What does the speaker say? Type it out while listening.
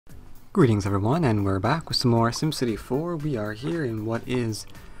Greetings everyone, and we're back with some more SimCity 4. We are here in what is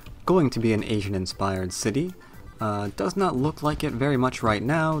going to be an Asian-inspired city. Does not look like it very much right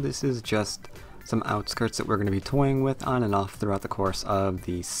now. This is just some outskirts that we're going to be toying with on and off throughout the course of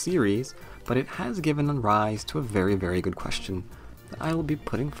the series, but it has given rise to a very, very good question that I will be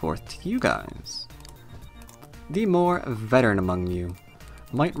putting forth to you guys. The more veteran among you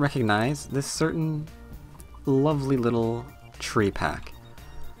might recognize this certain lovely little tree pack.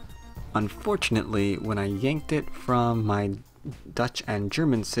 Unfortunately, when I yanked it from my Dutch and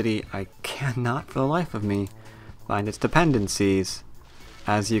German city, I cannot for the life of me find its dependencies,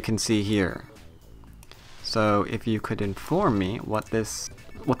 as you can see here. So if you could inform me what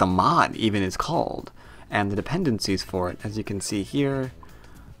the mod even is called, and the dependencies for it, as you can see here,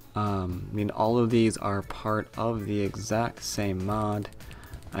 I mean all of these are part of the exact same mod.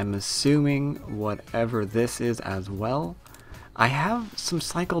 I'm assuming whatever this is as well. I have some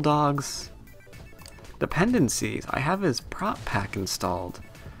Cycle Dog's dependencies. I have his prop pack installed,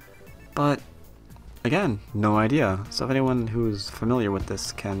 but again, no idea. So if anyone who's familiar with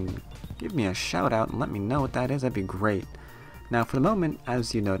this can give me a shout out and let me know what that is, that'd be great. Now for the moment,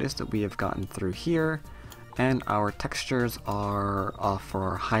 as you noticed, that we have gotten through here and our textures are off for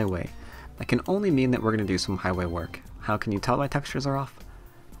our highway. That can only mean that we're going to do some highway work. How can you tell my textures are off?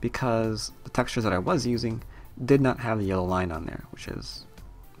 Because the textures that I was using did not have the yellow line on there, which is,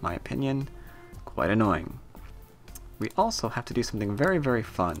 in my opinion, quite annoying. We also have to do something very, very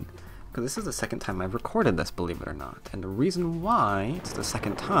fun, because this is the second time I've recorded this, believe it or not. And the reason why it's the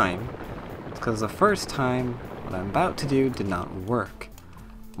second time is because the first time what I'm about to do did not work.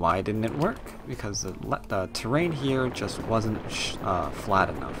 Why didn't it work? Because the terrain here just wasn't flat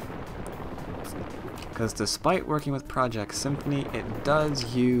enough. Because despite working with Project Symphony, it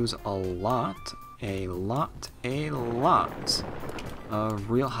does use a lot of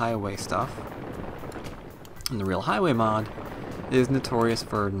real highway stuff. And the real highway mod is notorious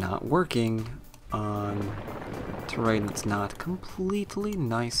for not working on terrain that's not completely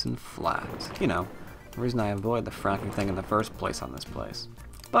nice and flat. You know, the reason I avoid the fracking thing in the first place on this place.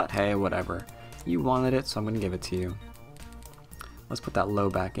 But hey, whatever. You wanted it, so I'm going to give it to you. Let's put that low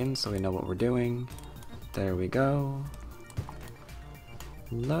back in so we know what we're doing. There we go.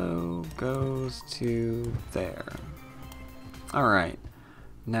 Low goes to there. Alright,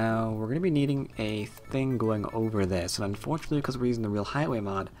 now we're going to be needing a thing going over this, and unfortunately because we're using the real highway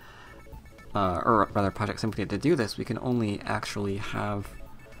mod, or rather Project Symphony to do this, we can only actually have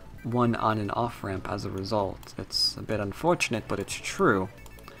one on and off ramp as a result. It's a bit unfortunate, but it's true.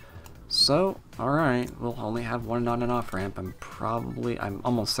 So, alright, we'll only have one on and off ramp. I'm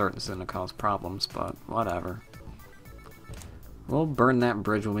almost certain this is going to cause problems, but whatever. We'll burn that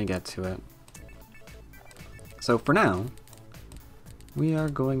bridge when we get to it. So for now, we are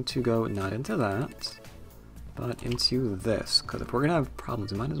going to go not into that, but into this. Because if we're going to have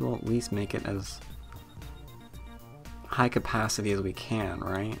problems, we might as well at least make it as high capacity as we can,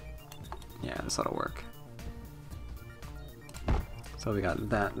 right? Yeah, this ought to work. So we got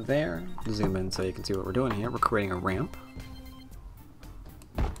that there. Zoom in so you can see what we're doing here. We're creating a ramp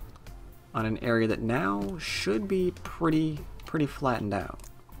on an area that now should be pretty flattened out.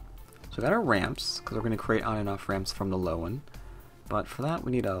 So we got our ramps, because we're going to create on and off ramps from the low one. But for that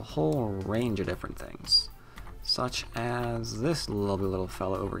we need a whole range of different things, such as this lovely little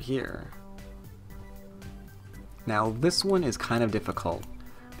fella over here. Now this one is kind of difficult,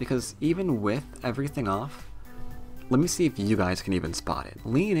 because even with everything off, let me see if you guys can even spot it.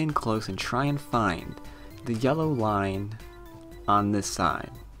 Lean in close and try and find the yellow line on this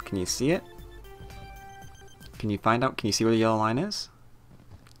side. Can you see it? Can you see where the yellow line is?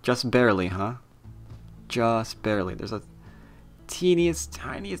 Just barely, huh? Just barely. There's a tiniest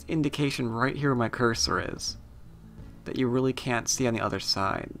indication right here where my cursor is that you really can't see on the other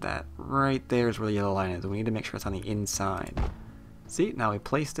side. That right there is where the yellow line is. We need to make sure it's on the inside. See, now we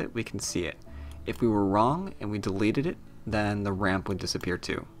placed it, we can see it. If we were wrong and we deleted it, then the ramp would disappear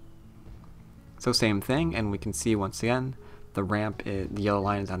too. So same thing, and we can see once again, the yellow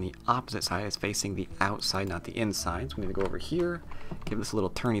line is on the opposite side, it's facing the outside, not the inside. So we need to go over here, give this a little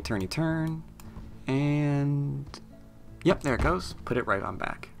turn, and yep, there it goes. Put it right on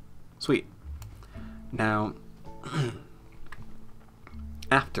back. Sweet. Now,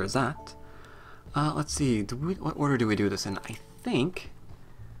 after that, let's see, what order do we do this in? I think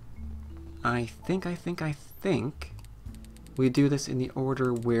we do this in the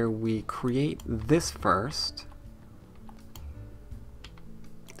order where we create this first.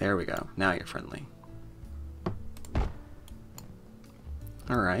 There we go. Now you're friendly.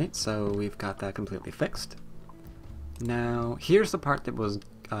 Alright, so we've got that completely fixed. Now, here's the part that was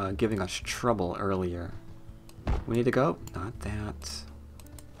giving us trouble earlier. We need to go? Not that.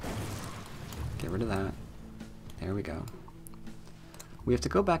 Get rid of that. There we go. We have to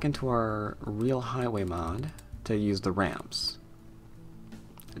go back into our real highway mod to use the ramps.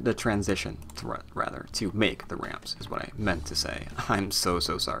 The transition, rather, to make the ramps is what I meant to say. I'm so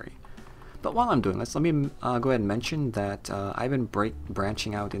sorry. But while I'm doing this, let me go ahead and mention that I've been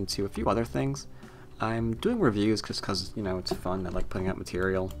branching out into a few other things. I'm doing reviews just because, you know, it's fun. I like putting out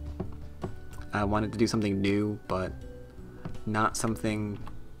material. I wanted to do something new, but not something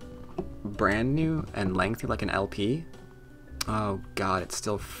brand new and lengthy like an LP. Oh god, it's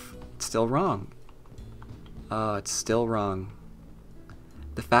still wrong. It's still wrong.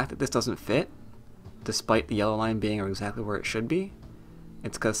 The fact that this doesn't fit, despite the yellow line being exactly where it should be,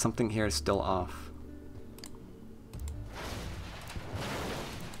 it's because something here is still off.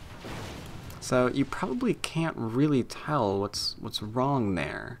 So you probably can't really tell what's wrong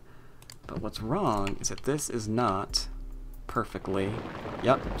there. But what's wrong is that this is not perfectly...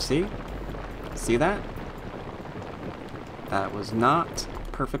 Yep, see? See that? That was not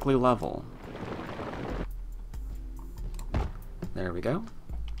perfectly level. There we go.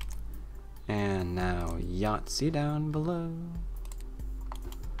 And now Yahtzee down below.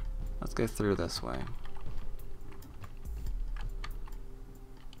 Let's go through this way.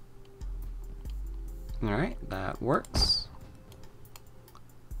 Alright, that works.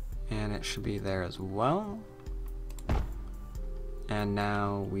 And it should be there as well. And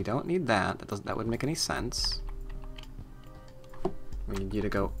now we don't need that. That wouldn't make any sense. We need you to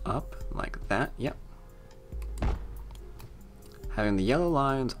go up like that. Yep. Having the yellow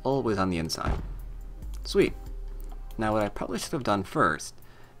lines always on the inside. Sweet. Now what I probably should have done first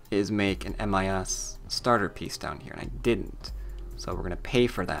is make an MIS starter piece down here, and I didn't. So we're going to pay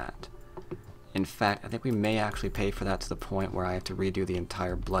for that. In fact, I think we may actually pay for that to the point where I have to redo the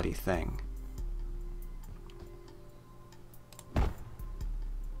entire bloody thing.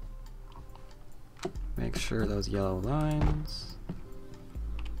 Make sure those yellow lines...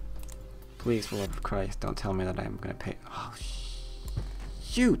 Please, for the love of Christ, don't tell me that I'm going to pay... Oh,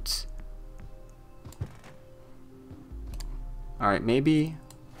 shoot! Alright, maybe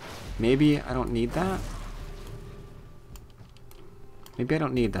I don't need that. Maybe I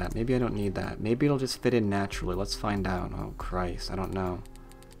don't need that. Maybe I don't need that. Maybe it'll just fit in naturally. Let's find out. Oh, Christ. I don't know.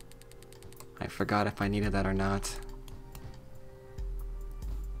 I forgot if I needed that or not.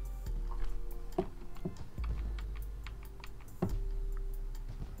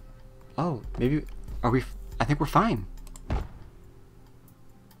 Oh, maybe... Are we... I think we're fine.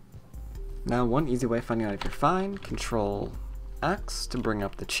 Now, one easy way of finding out if you're fine, Control X to bring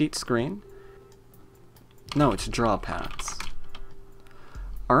up the cheat screen. No, it's draw paths.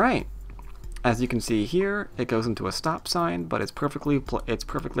 Alright, as you can see here, it goes into a stop sign, but it's perfectly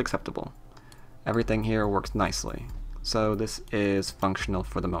acceptable. Everything here works nicely. So this is functional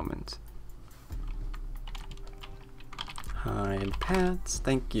for the moment. Hide paths,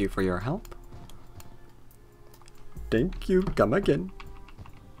 thank you for your help. Thank you, come again.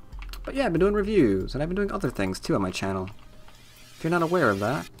 But yeah, I've been doing reviews, and I've been doing other things too on my channel. If you're not aware of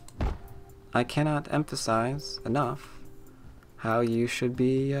that, I cannot emphasize enough how you should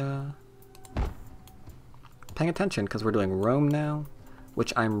be paying attention, because we're doing Rome now,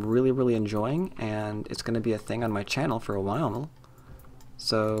 which I'm really enjoying, and it's going to be a thing on my channel for a while.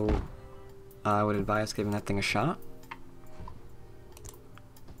 So I would advise giving that thing a shot.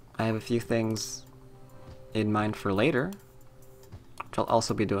 I have a few things in mind for later, which I'll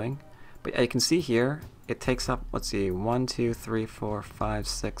also be doing. But you can see here, it takes up, let's see, 1, 2, 3, 4, 5,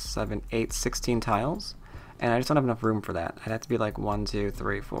 6, 7, 8, 16 tiles. And I just don't have enough room for that. I'd have to be like 1, 2,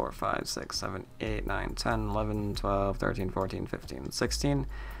 3, 4, 5, 6, 7, 8, 9, 10, 11, 12, 13, 14, 15, 16.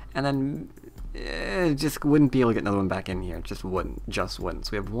 And then it just wouldn't be able to get another one back in here. It just wouldn't. So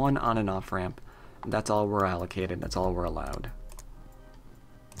we have one on and off ramp. That's all we're allocated. That's all we're allowed.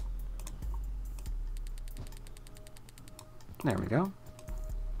 There we go.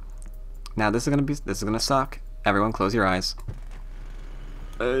 Now this is gonna suck. Everyone close your eyes.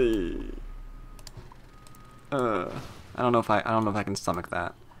 Hey. I don't know if I can stomach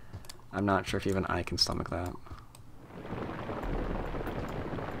that. I'm not sure if even I can stomach that.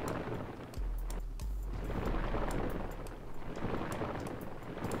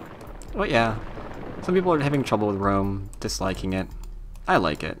 But yeah, some people are having trouble with Rome, disliking it. I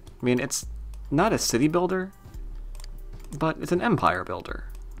like it. I mean, it's not a city builder, but it's an empire builder.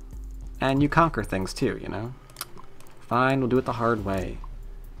 And you conquer things too, you know? Fine, we'll do it the hard way.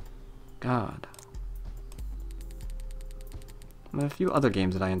 God. And a few other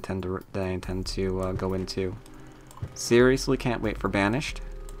games that I intend to go into. Seriously can't wait for Banished.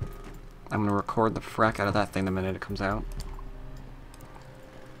 I'm gonna record the frack out of that thing the minute it comes out.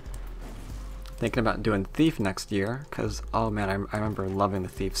 Thinking about doing Thief next year, because, oh man, I remember loving the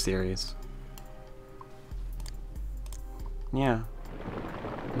Thief series. Yeah.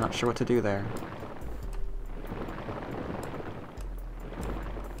 Not sure what to do there.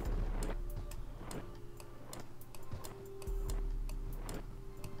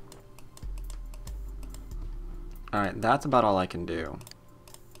 Alright, that's about all I can do.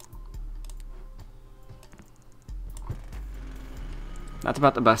 That's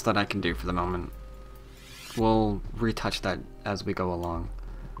about the best that I can do for the moment. We'll retouch that as we go along.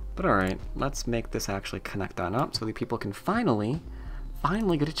 But alright, let's make this actually connect on up so that people can finally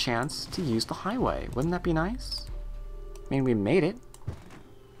get a chance to use the highway. Wouldn't that be nice? I mean, we made it.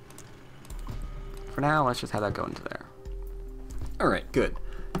 For now, let's just have that go into there. Alright, good.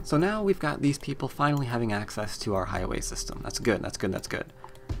 So now we've got these people finally having access to our highway system. That's good, that's good, that's good.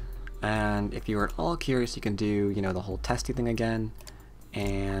 And if you were at all curious, you can do, you know, the whole testy thing again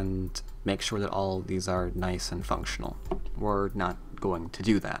and make sure that all of these are nice and functional. We're not going to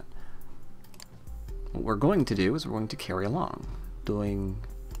do that. What we're going to do is we're going to carry along, doing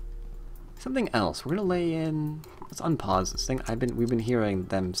something else. We're gonna lay in, let's unpause this thing. We've been hearing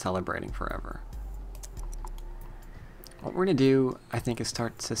them celebrating forever. What we're gonna do, I think, is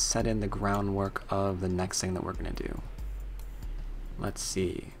start to set in the groundwork of the next thing that we're gonna do. Let's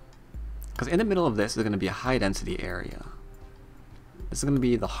see. Because in the middle of this is gonna be a high density area. This is gonna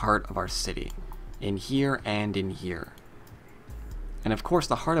be the heart of our city. In here and in here. And of course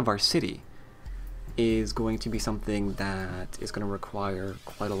the heart of our city is going to be something that is going to require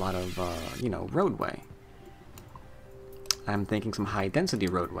quite a lot of, you know, roadway. I'm thinking some high density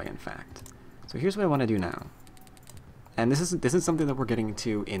roadway, in fact. So here's what I want to do now. And this is something that we're getting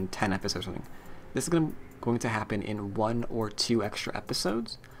to in 10 episodes or something. This is going to happen in 1 or 2 extra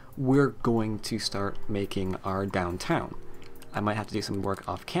episodes. We're going to start making our downtown. I might have to do some work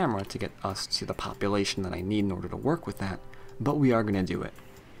off camera to get us to the population that I need in order to work with that, but we are going to do it.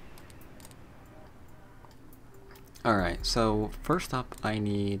 Alright, so first up I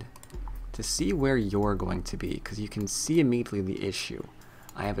need to see where you're going to be, because you can see immediately the issue.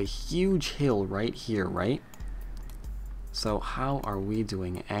 I have a huge hill right here, right? So how are we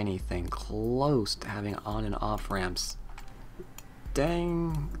doing anything close to having on and off ramps?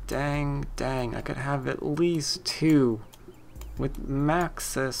 Dang, dang, dang, I could have at least 2 with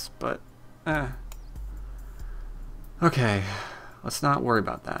Maxis, but okay, let's not worry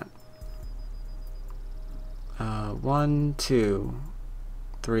about that. 1, 2,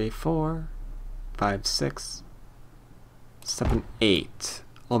 3, 4, 5, 6, 7, 8.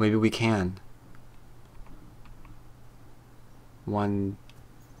 Oh, maybe we can. 1,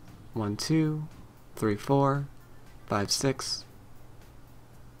 2, 3, 4, 5, 6,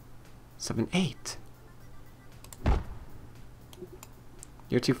 7, 8.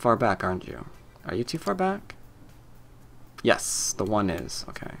 You're too far back, aren't you? Are you too far back? Yes, the 1 is.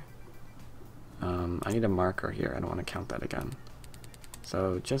 Okay. I need a marker here. I don't want to count that again.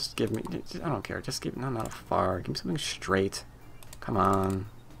 So just give me, I don't care, just give, no, not far. Give me something straight. Come on.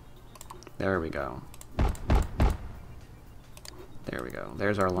 There we go. There we go.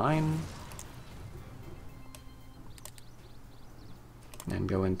 There's our line. And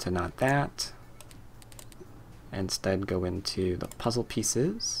go into not that. Instead go into the puzzle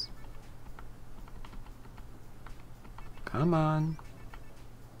pieces. Come on.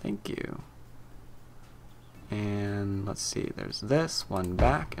 Thank you. And let's see, there's this, 1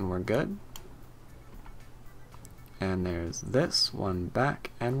 back, and we're good. And there's this, 1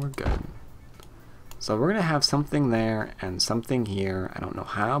 back, and we're good. So we're gonna have something there and something here. I don't know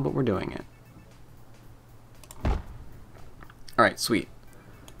how, but we're doing it. Alright, sweet.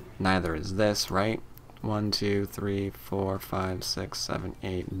 Neither is this, right? 1, 2, 3, 4, 5, 6, 7,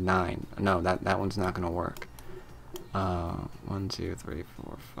 8, 9. No, that one's not gonna work. 1, 2, 3,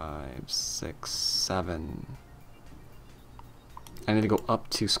 4, 5, 6, 7. I need to go up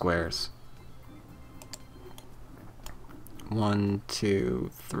 2 squares. 1, 2,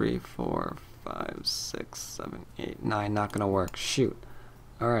 3, 4, 5, 6, 7, 8, 9. Not gonna work. Shoot.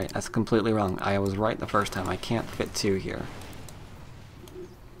 Alright, that's completely wrong. I was right the first time. I can't fit 2 here.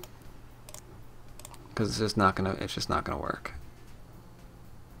 Because it's just not gonna work.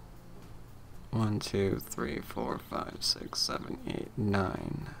 1, 2, 3, 4, 5, 6, 7, 8,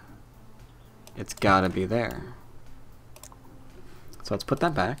 9. It's gotta be there. So let's put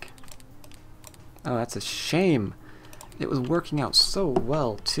that back. Oh, that's a shame. It was working out so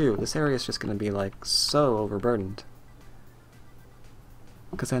well, too. This area is just gonna be, like, so overburdened.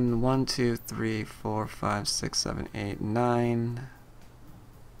 Because then 1, 2, 3, 4, 5, 6, 7, 8, 9.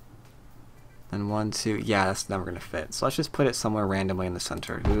 And 1, 2, yeah, that's never gonna fit. So let's just put it somewhere randomly in the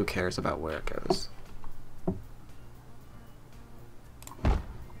center. Who cares about where it goes?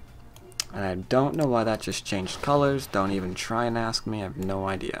 And I don't know why that just changed colors. Don't even try and ask me. I have no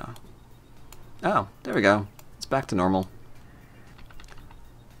idea. Oh, there we go. It's back to normal.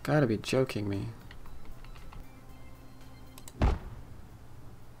 Gotta be joking me.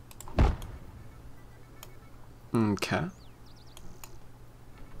 Okay.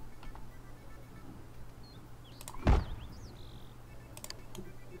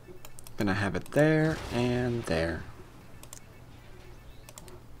 Gonna have it there and there.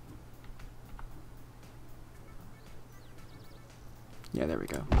 Yeah, there we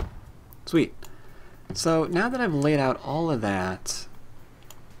go. Sweet. So now that I've laid out all of that,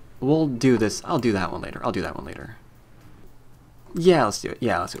 we'll do this. I'll do that one later. I'll do that one later. Yeah, let's do it.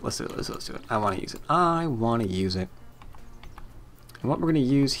 Yeah, let's do it. Let's do it. Let's do it. I want to use it. I want to use it. And what we're going to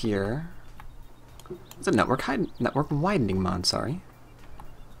use here is a network widening mod, sorry.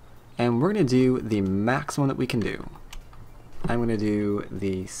 And we're going to do the maximum that we can do. I'm going to do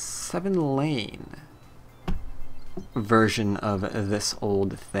the 7-lane version of this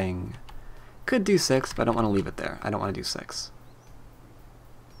old thing. Could do 6, but I don't want to leave it there. I don't want to do 6.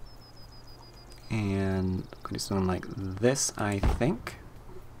 And I'm going to do something like this, I think.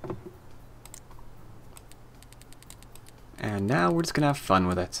 And now we're just going to have fun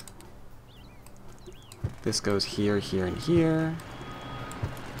with it. This goes here, here, and here.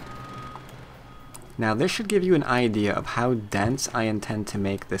 Now this should give you an idea of how dense I intend to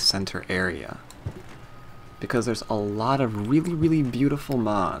make this center area. Because there's a lot of really, really beautiful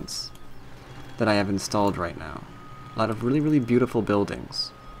mods that I have installed right now. A lot of really, really beautiful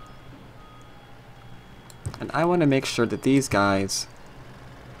buildings. And I want to make sure that these guys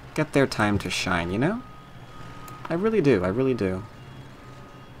get their time to shine, you know? I really do, I really do.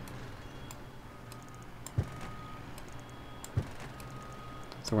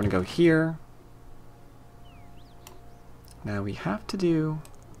 So we're going to go here. Now we have to do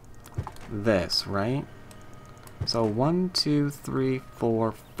this, right? So 1, 2, 3,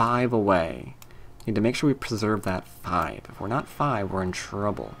 4, 5 away. Need to make sure we preserve that 5. If we're not 5, we're in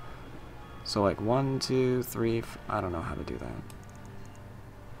trouble. So like 1, 2, 3, I don't know how to do that.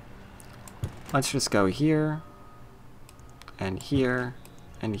 Let's just go here, and here,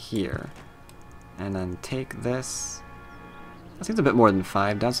 and here. And then take this. That seems a bit more than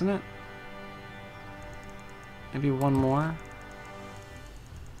 5, doesn't it? Maybe one more.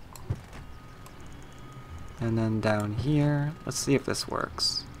 And then down here, let's see if this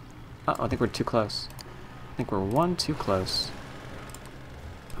works. Uh-oh, I think we're too close. I think we're 1 too close.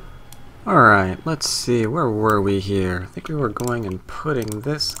 Alright, let's see, where were we here? I think we were going and putting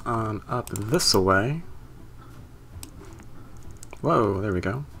this on up this way. Whoa, there we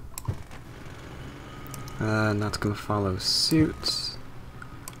go. And that's going to follow suit,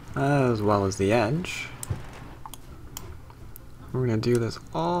 as well as the edge. We're going to do this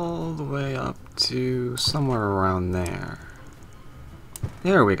all the way up to somewhere around there.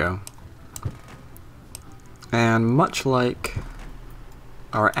 There we go. And much like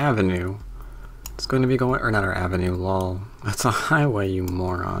our avenue, it's going to be going, or not our avenue, lol. That's a highway, you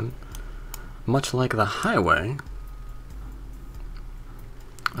moron. Much like the highway.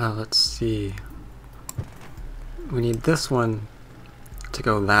 Let's see. We need this one to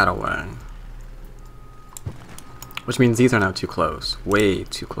go that away. Which means these are now too close. Way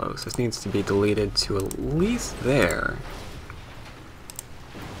too close. This needs to be deleted to at least there.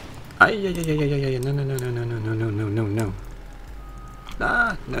 No, no.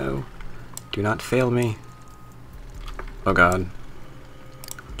 Ah, no. Do not fail me. Oh god.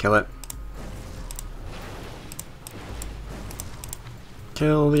 Kill it.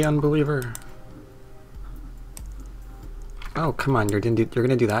 Kill the unbeliever. Oh, come on, you're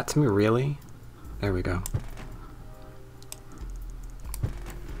gonna do that to me, really? There we go.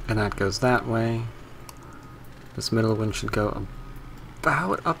 And that goes that way. This middle one should go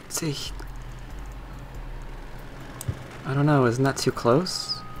about up to... I don't know, isn't that too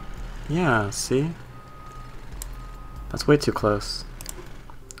close? Yeah, see? That's way too close.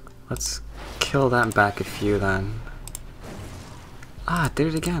 Let's kill that back a few then. Ah, it did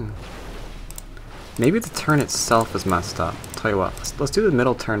it again. Maybe the turn itself is messed up. Tell you what, let's do the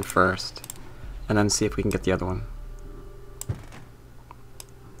middle turn first, and then see if we can get the other one.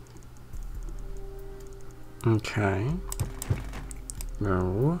 Okay.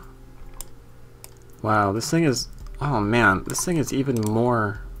 No. Wow, this thing is... Oh man, this thing is even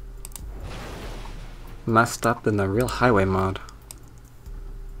more messed up than the real highway mod.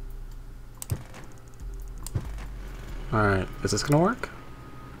 Alright, is this gonna work?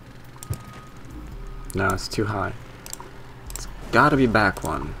 No, it's too high. It's gotta be back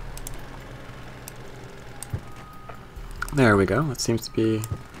one. There we go. It seems to be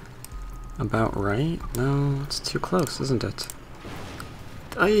about right. No, it's too close, isn't it?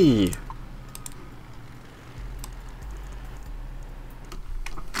 Aye!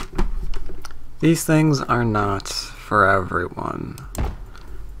 These things are not for everyone.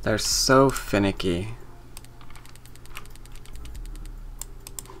 They're so finicky.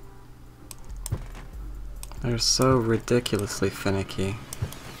 They're so ridiculously finicky.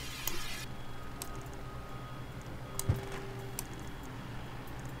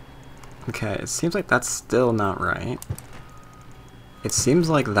 Okay, it seems like that's still not right. It seems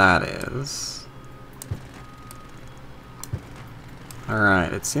like that is.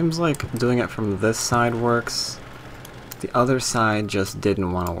 Alright, it seems like doing it from this side works. The other side just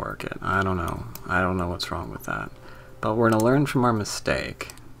didn't want to work it. I don't know. I don't know what's wrong with that. But we're going to learn from our mistake.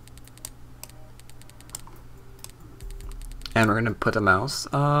 And we're going to put a mouse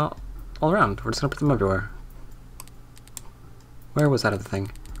all around. We're just going to put them everywhere. Where was that other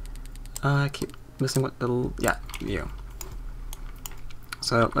thing? I keep missing what little... Yeah, you.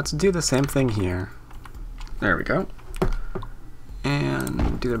 So let's do the same thing here. There we go.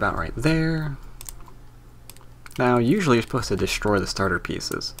 And do it about right there. Now, usually you're supposed to destroy the starter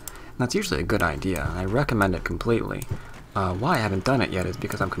pieces. And that's usually a good idea, and I recommend it completely. Why I haven't done it yet is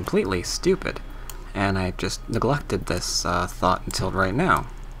because I'm completely stupid. And I just neglected this thought until right now.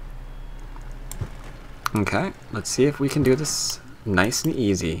 Okay, let's see if we can do this nice and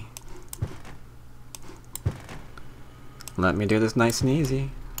easy. Let me do this nice and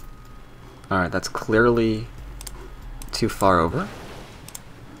easy. Alright, that's clearly too far over.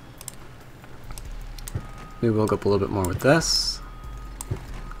 Maybe we'll go up a little bit more with this.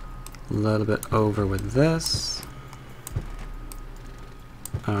 A little bit over with this.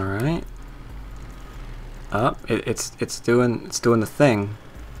 Alright. Up. It's doing the thing.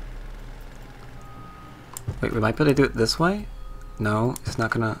 Wait, we might be able to do it this way? No, it's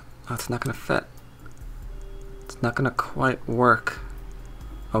not gonna fit. It's not gonna quite work.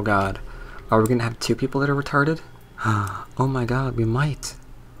 Oh god. Are we gonna have two people that are retarded? Oh my god, we might.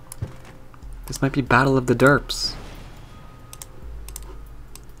 This might be Battle of the Derps.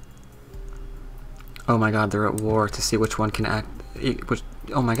 Oh my god, they're at war to see which one can act.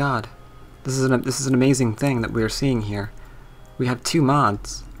 Oh my god. This is an amazing thing that we are seeing here. We have two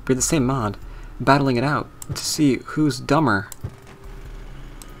mods, we're the same mod, battling it out to see who's dumber.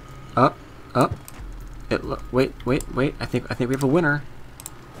 Up. Wait. I think we have a winner.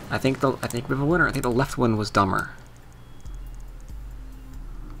 I think we have a winner. I think the left one was dumber.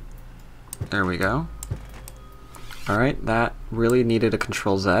 There we go. Alright, that really needed a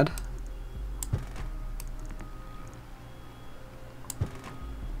Control Z.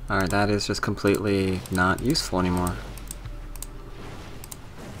 Alright, that is just completely not useful anymore.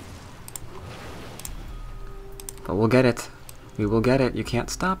 But we'll get it. We will get it. You can't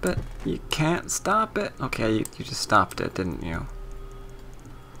stop it. You can't stop it. Okay, you just stopped it, didn't you?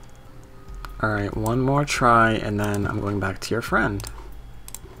 Alright, one more try, and then I'm going back to your friend.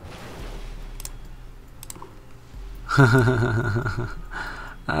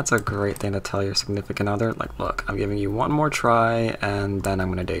 That's a great thing to tell your significant other. Like, look, I'm giving you one more try, and then I'm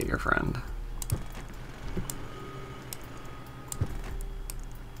gonna date your friend.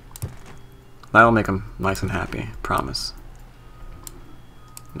 That'll make him nice and happy, promise.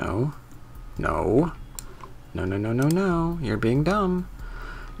 No. No. No, no, no, no, no. You're being dumb.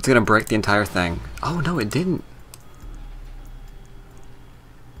 It's gonna break the entire thing. Oh, no, it didn't.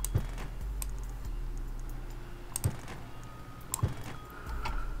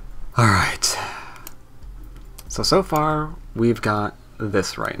 Alright. So far, we've got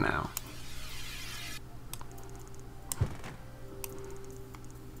this right now.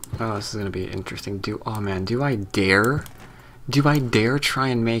 Oh, this is gonna be interesting. Oh man, do I dare? Do I dare try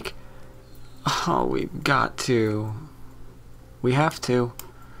and make... Oh, we've got to. We have to.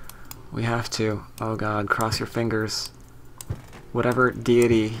 We have to. Oh god, cross your fingers. Whatever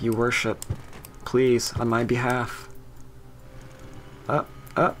deity you worship, please, on my behalf. Up.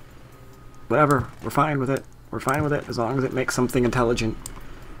 Whatever, we're fine with it. We're fine with it, as long as it makes something intelligent.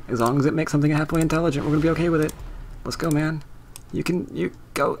 As long as it makes something happily intelligent, we're gonna be okay with it. Let's go, man. You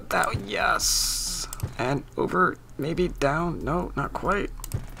go that, yes! And over, maybe down, no, not quite.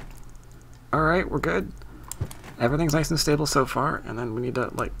 Alright, we're good. Everything's nice and stable so far, and then we need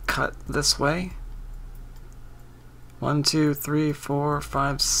to, like, cut this way. 1, 2, 3, 4,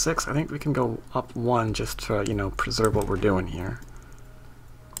 5, 6. I think we can go up 1 just to, you know, preserve what we're doing here.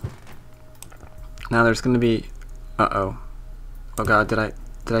 Now there's gonna be... Uh-oh. Oh god, did I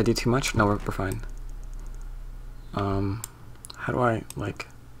do too much? No, we're fine. How do I, like,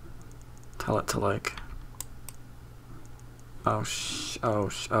 tell it to, like, oh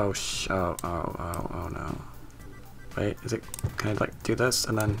no. Wait, is it, can I, like, do this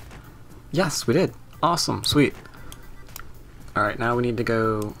and then, yes, we did. Awesome, sweet. Alright, now we need to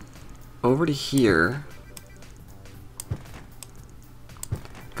go over to here,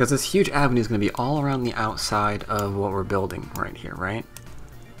 because this huge avenue is going to be all around the outside of what we're building right here, right?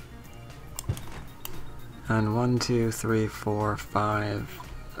 And 1, 2, 3, 4, 5.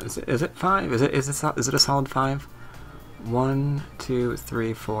 Is it 5? Is it a solid 5? 1, 2,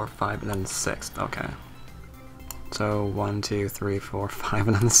 3, 4, 5, and then 6. Okay. So 1, 2, 3, 4, 5,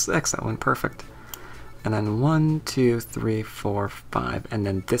 and then 6. That went perfect. And then 1, 2, 3, 4, 5, and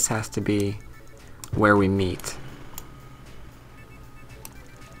then this has to be where we meet.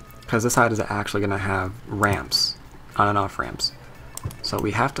 Because this side is actually going to have ramps, on and off ramps. So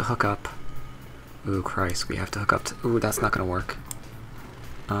we have to hook up. Ooh, Christ, we have to hook up to. Ooh, that's not going to work.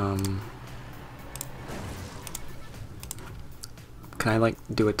 Can I, like,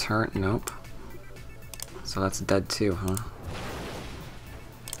 do a turn? Nope. So that's dead too, huh?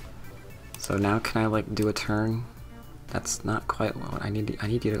 So now can I, like, do a turn? That's not quite what I need. I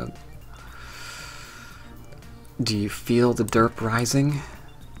need you to go. Do you feel the derp rising?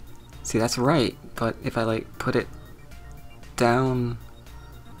 See, that's right, but if I, like, put it down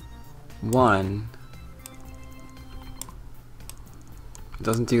 1, it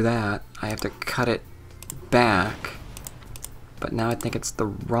doesn't do that. I have to cut it back, but now I think it's the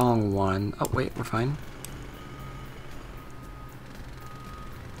wrong one. Oh, wait, we're fine.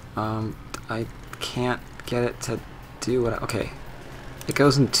 I can't get it to do what okay. It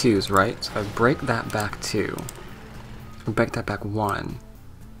goes in 2s, right? So if I break that back 2, or break that back 1,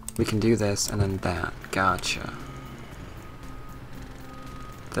 we can do this and then that. Gotcha.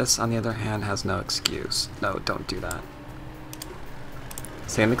 This, on the other hand, has no excuse. No, don't do that.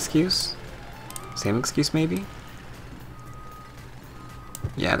 Same excuse? Same excuse, maybe?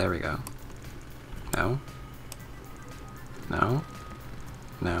 Yeah, there we go. No. No.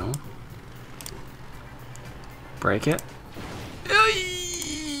 No. Break it.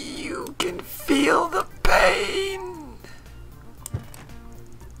 You can feel the pain!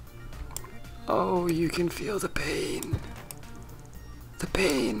 Oh, you can feel the pain. The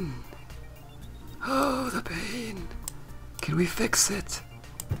pain. Oh, the pain. Can we fix it?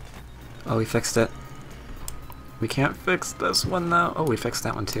 Oh, we fixed it. We can't fix this one now. Oh, we fixed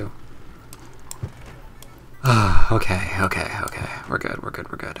that one too. Okay. We're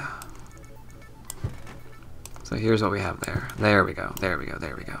good. So here's what we have there. There we go.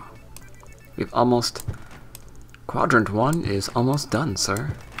 We've almost... Quadrant 1 is almost done,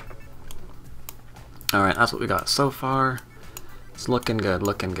 sir. Alright, that's what we got so far. It's looking good.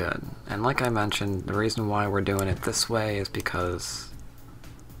 And like I mentioned, the reason why we're doing it this way is because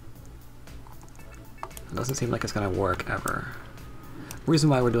it doesn't seem like it's going to work ever. The reason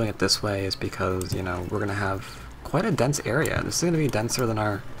why we're doing it this way is because, you know, we're going to have quite a dense area. This is going to be denser than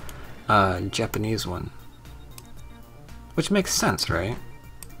our Japanese one. Which makes sense, right?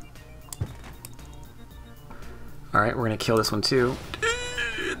 Alright, we're going to kill this one too.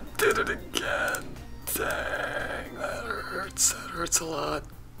 It did it again. Dang, that hurts. That hurts a lot.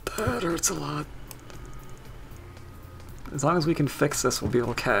 That hurts a lot. As long as we can fix this, we'll be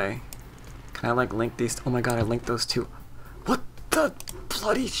okay. Can I, like, link these? Oh my god, I linked those two. What the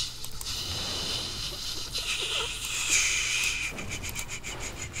bloody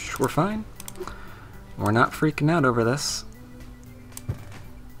We're fine. We're not freaking out over this.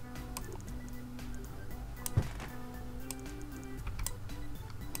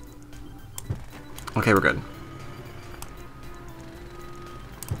 Okay, we're good.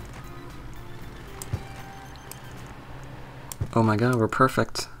 Oh my god, we're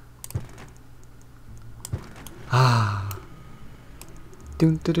perfect. Ah.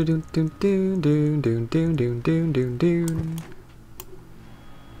 Doon doon doon doon doon doon doon doon doon doon doon doon.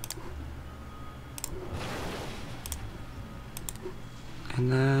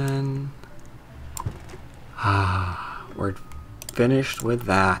 And then we're finished with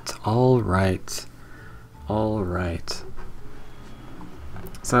that. All right.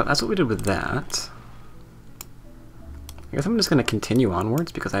 So that's what we did with that. I guess I'm just going to continue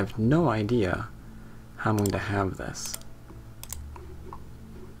onwards because I have no idea how I'm going to have this.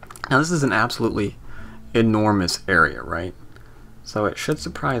 Now this is an absolutely enormous area, right? So it should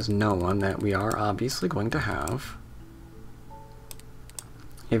surprise no one that we are obviously going to have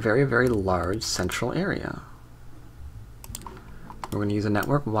a very, very large central area. We're going to use a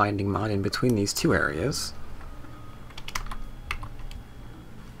network widening mod in between these two areas.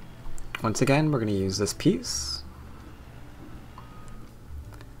 Once again, we're going to use this piece.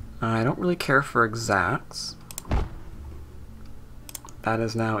 I don't really care for exacts. That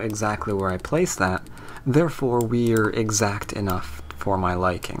is now exactly where I place that. Therefore, we're exact enough for my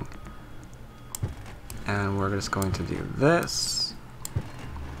liking. And we're just going to do this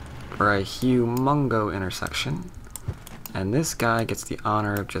for a humongo intersection. And this guy gets the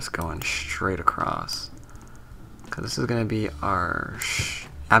honor of just going straight across. Because this is going to be our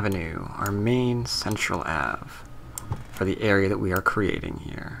avenue, our main central Ave for the area that we are creating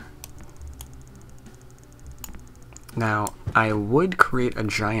here. Now, I would create a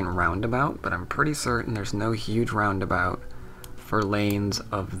giant roundabout, but I'm pretty certain there's no huge roundabout for lanes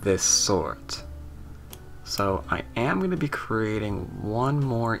of this sort. So I am going to be creating one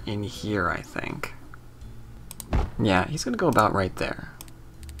more in here, I think. Yeah, he's going to go about right there.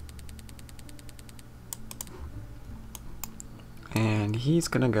 And he's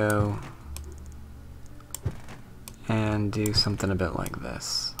going to go and do something a bit like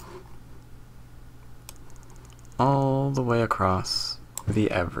this. All the way across the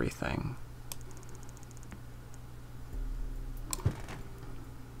everything.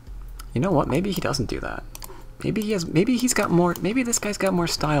 You know what? Maybe he doesn't do that. Maybe he's got more. Maybe this guy's got more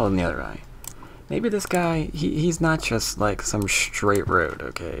style than the other guy. Maybe this guy, he's not just like some straight road.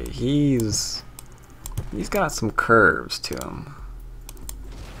 Okay, he's got some curves to him.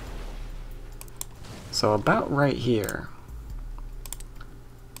 So about right here,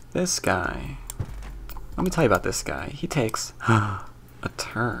 this guy. Let me tell you about this guy. He takes a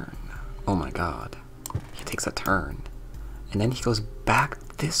turn. Oh my god. He takes a turn. And then he goes back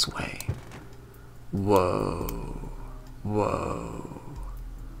this way. Whoa. Whoa.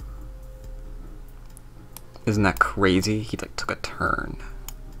 Isn't that crazy? He like took a turn.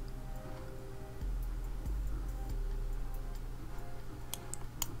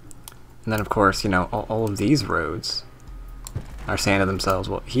 And then of course, you know, all of these roads are saying to themselves,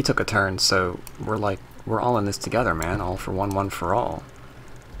 well, he took a turn, so we're all in this together, man. All for one, one for all.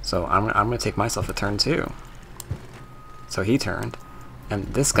 So I'm gonna take myself a turn too. So he turned, and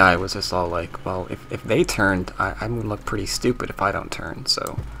this guy was just all like, well, if they turned, I'm gonna look pretty stupid if I don't turn.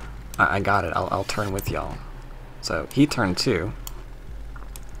 So I got it. I'll turn with y'all. So he turned too,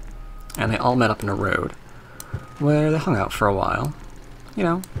 and they all met up in a road where they hung out for a while. You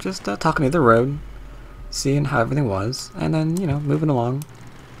know, just talking to the road, seeing how everything was, and then, you know, moving along.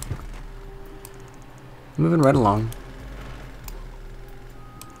 Moving right along.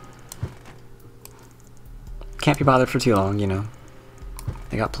 Can't be bothered for too long, you know.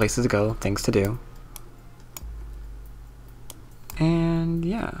 They got places to go, things to do. And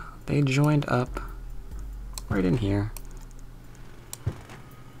yeah, they joined up right in here.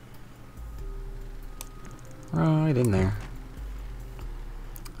 Right in there.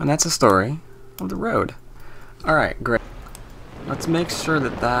 And that's the story of the road. Alright, great. Let's make sure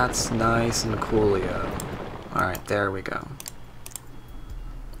that that's nice and coolio. Alright, there we go.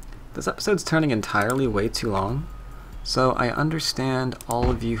 This episode's turning entirely way too long, so I understand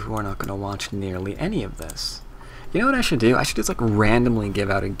all of you who are not going to watch nearly any of this. You know what I should do? I should just like randomly give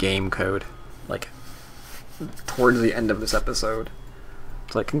out a game code, like, towards the end of this episode.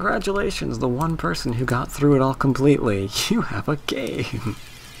 It's like, congratulations, the one person who got through it all completely. You have a game.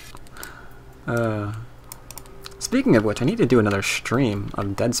 Speaking of which, I need to do another stream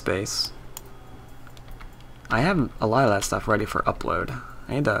of Dead Space. I have a lot of that stuff ready for upload.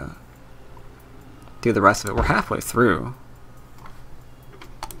 I need to do the rest of it. We're halfway through.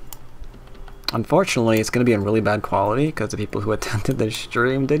 Unfortunately, it's going to be in really bad quality because the people who attended the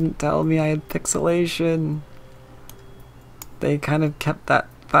stream didn't tell me I had pixelation. They kind of kept that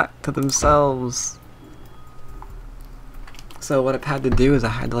fact to themselves. So what I've had to do is I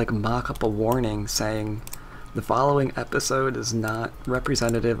had to like mock up a warning saying the following episode is not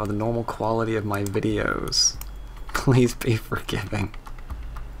representative of the normal quality of my videos. Please be forgiving.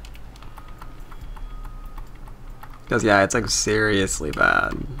 Because yeah, it's like seriously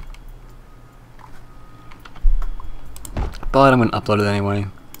bad. But I'm going to upload it anyway.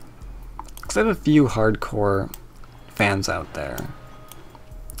 Because I have a few hardcore fans out there.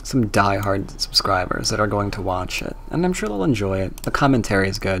 Some die-hard subscribers that are going to watch it. And I'm sure they'll enjoy it. The commentary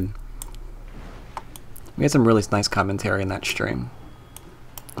is good. We had some really nice commentary in that stream.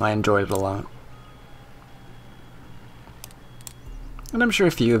 I enjoyed it a lot. And I'm sure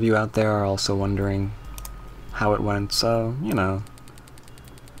a few of you out there are also wondering how it went, so, you know.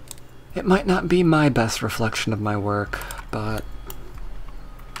 It might not be my best reflection of my work, but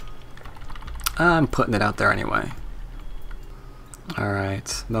I'm putting it out there anyway.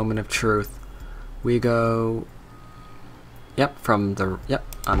 Alright, moment of truth. We go, yep, from the, yep,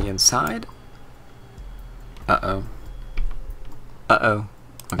 on the inside. Uh-oh. Uh-oh.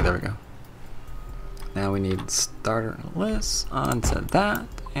 Okay, there we go. Now we need starter list onto that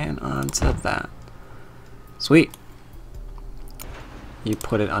and onto that. Sweet. You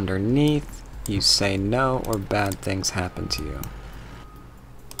put it underneath, you say no, or bad things happen to you.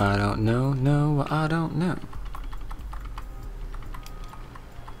 I don't know, no, I don't know.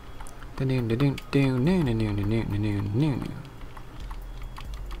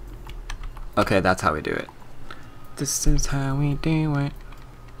 Okay, that's how we do it. This is how we do it.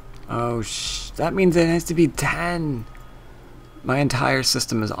 Oh, that means it has to be 10. My entire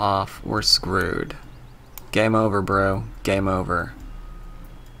system is off. We're screwed. Game over, bro. Game over.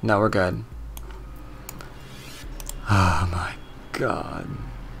 No, we're good. Oh my god.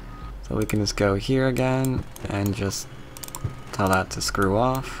 So we can just go here again and just tell that to screw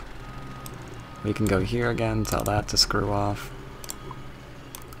off. We can go here again, tell that to screw off.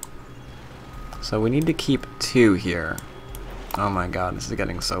 So we need to keep 2 here. Oh my god, this is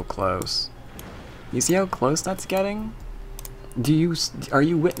getting so close. You see how close that's getting? Are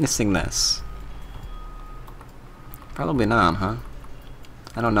you witnessing this? Probably not, huh?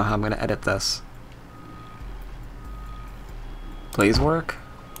 I don't know how I'm gonna edit this. Please work?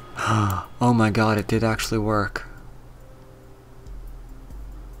 Oh my god, it did actually work.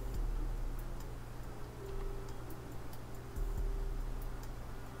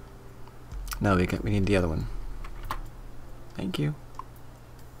 No, we need the other one. Thank you.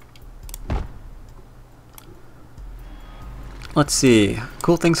 Let's see.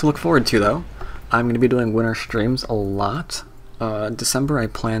 Cool things to look forward to, though. I'm going to be doing winter streams a lot. December, I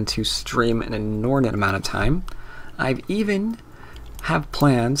plan to stream an inordinate amount of time. I've even have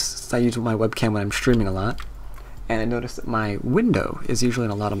plans, since I use my webcam when I'm streaming a lot, and I noticed that my window is usually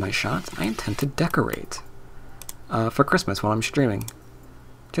in a lot of my shots. I intend to decorate for Christmas while I'm streaming,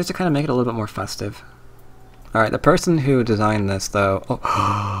 just to kind of make it a little bit more festive. Alright, the person who designed this, though...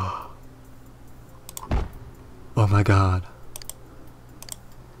 Oh, oh my god.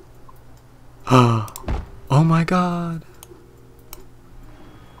 Oh my god.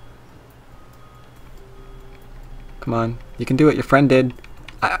 Come on, you can do it. Your friend did.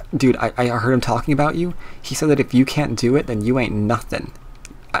 Dude, I heard him talking about you. He said that if you can't do it, then you ain't nothing.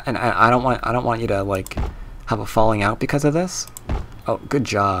 And I don't want you to like have a falling out because of this. Oh, good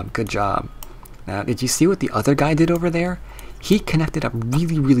job, good job. Now, did you see what the other guy did over there? He connected up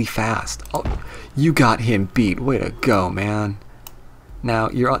really, really fast. Oh, you got him beat. Way to go, man. Now,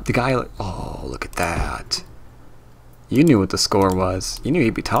 you're the guy. Oh, look at that. You knew what the score was. You knew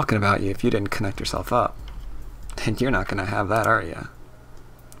he'd be talking about you if you didn't connect yourself up. And you're not gonna have that, are you?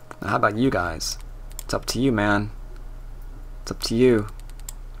 Now, how about you guys? It's up to you, man. It's up to you.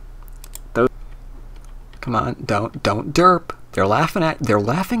 Those. Come on, don't derp. They're laughing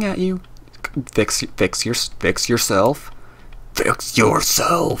at you. Fix yourself. Fix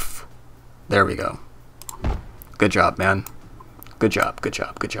yourself. There we go. Good job, man. Good job, good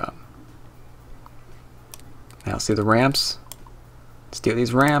job, good job. Now see the ramps. Steal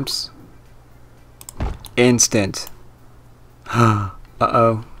these ramps. Instant.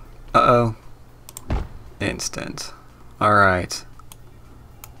 Uh-oh. Uh-oh. Instant. Alright.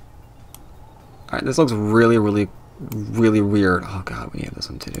 Alright, this looks really, really, really weird. Oh god, we need this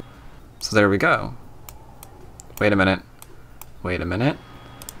one to do. So there we go. Wait a minute. Wait a minute.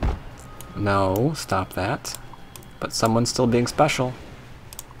 No, stop that. But someone's still being special.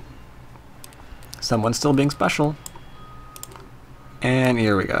 Someone's still being special. And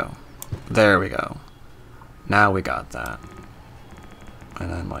here we go. There we go. Now we got that.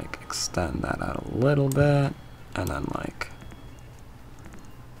 And then like extend that out a little bit. And then like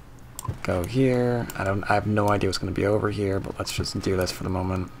go here. I have no idea what's gonna be over here, but let's just do this for the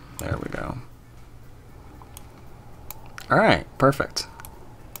moment. There we go. Alright, perfect.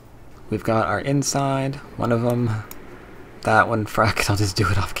 We've got our inside, one of them. That one, frack, I'll just do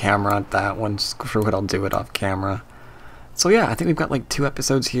it off camera. That one, screw it, I'll do it off camera. So yeah, I think we've got like 2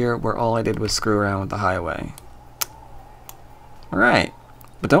 episodes here where all I did was screw around with the highway. Alright,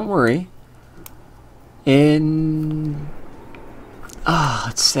 but don't worry. In...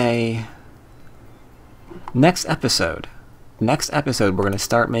 let's say... Next episode, we're going to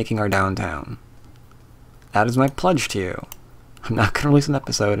start making our downtown. That is my pledge to you. I'm not going to release an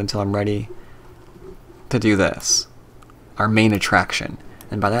episode until I'm ready to do this. Our main attraction.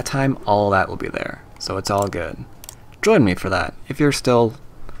 And by that time, all that will be there. So it's all good. Join me for that, if you're still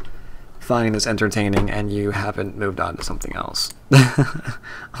finding this entertaining and you haven't moved on to something else.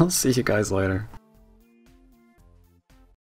 I'll see you guys later.